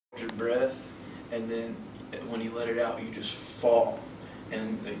breath, and then when you let it out, you just fall.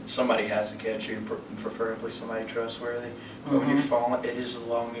 And somebody has to catch you, preferably somebody trustworthy. But when you're falling, it is the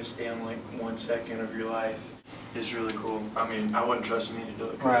longest damn like 1 second of your life. It's really cool. I mean, I wouldn't trust me to do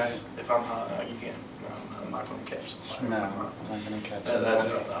it because if I'm hot, you can't. No, I'm not going to catch somebody. No, I'm not going to catch somebody. That's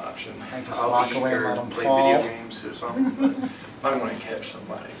another option. I just walk away and let them play fall. video games or something. But I'm going to catch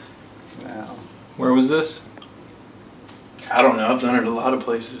somebody. No. Where was this? I don't know. I've done it a lot of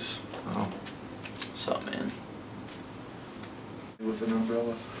places. Oh. What's up, man? With an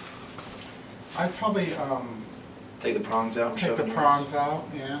umbrella. I'd probably Take the prongs out and take shove the in your prongs ass. out,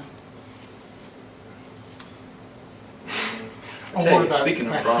 yeah. I tell Or you, speaking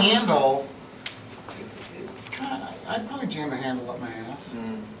of the prongs. handle, it's kind of, I'd probably jam the handle up my ass.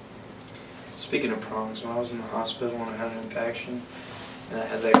 Speaking of prongs, when I was in the hospital and I had an impaction and I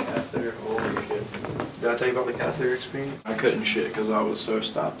had that catheter, holy shit. Did I tell you about the catheter experience? I couldn't shit because I was so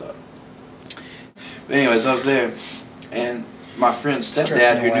stopped up. But anyways, I was there and my friend's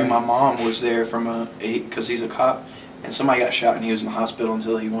stepdad, who knew my mom, was there from because he's a cop, and somebody got shot and he was in the hospital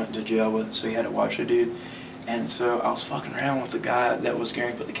until he went to jail with it, so he had to watch the dude. And so I was fucking around with the guy that was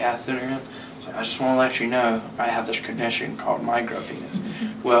going to put the catheter in. So I just want to let you know I have this condition called micropenis.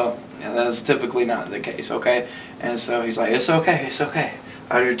 Well, that's typically not the case, okay? And so he's like, it's okay, it's okay.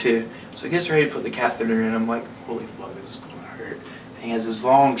 I do too. So he gets ready to put the catheter in. I'm like, holy fuck, this is going to hurt. And he has this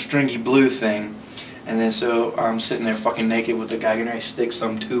long, stringy blue thing. And then so I'm sitting there fucking naked with the guy getting ready to stick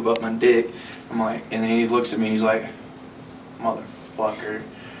some tube up my dick. I'm like, and then he looks at me and he's like, motherfucker.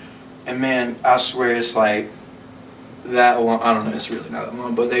 And man, I swear it's like that long. I don't know, it's really not that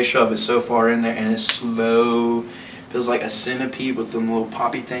long, but they shove it so far in there and it's slow. Feels like a centipede with them little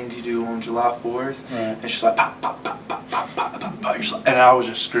poppy things you do on July 4th. Right. And she's like, pop, pop, pop, pop, pop, pop, pop, pop. And I was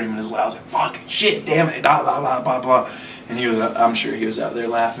just screaming as loud. I was like, fucking shit, damn it, blah, blah, blah, blah, blah. And he was, I'm sure he was out there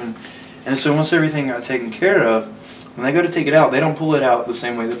laughing. And so once everything got taken care of, when they go to take it out, they don't pull it out the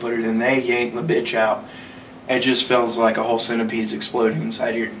same way they put it in. They yank the bitch out. It just feels like a whole centipede's exploding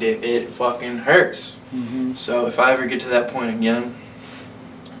inside your dick. It fucking hurts. So if I ever get to that point again,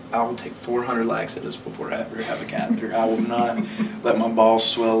 I will take 400 laxatives before I ever have a catheter. I will not let my balls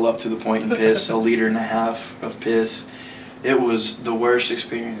swell up to the point and piss 1.5 liters of piss. It was the worst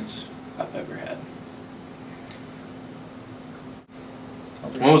experience I've ever had.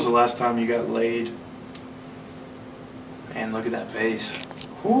 When was the last time you got laid? Man, look at that face.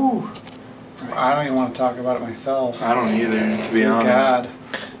 Whew. I don't even want to talk about it myself. I don't either, to be honest. God.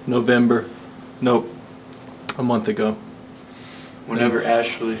 November. Nope. A month ago. Whenever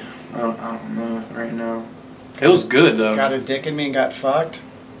Ashley, I don't know right now. It was good though. Got a dick in me and got fucked?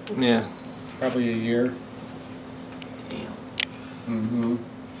 Yeah. Probably a year. Damn.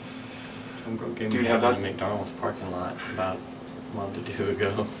 Homegirl gave me a McDonald's parking lot about a month or two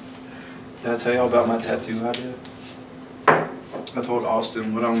ago. Did I tell y'all about my tattoo I did? I told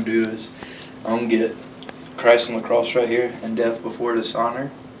Austin what I'm gonna do is I'm gonna get Christ on the cross right here and death before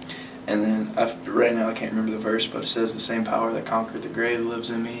dishonor. And then, right now I can't remember the verse, but it says the same power that conquered the grave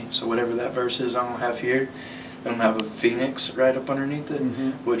lives in me. So whatever that verse is I'm going to have here, I'm going to have a phoenix right up underneath it,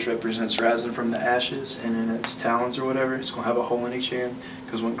 which represents rising from the ashes. And in its talons or whatever, it's going to have a hole in each hand.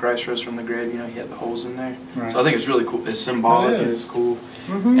 Because when Christ rose from the grave, you know, he had the holes in there. Right. So I think it's really cool. It's symbolic and it's cool.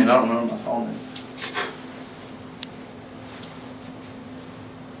 And I don't know where my phone is.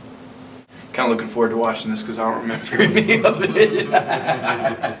 Kind of looking forward to watching this because I don't remember any of it.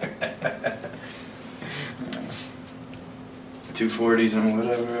 240s and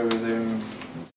whatever over there.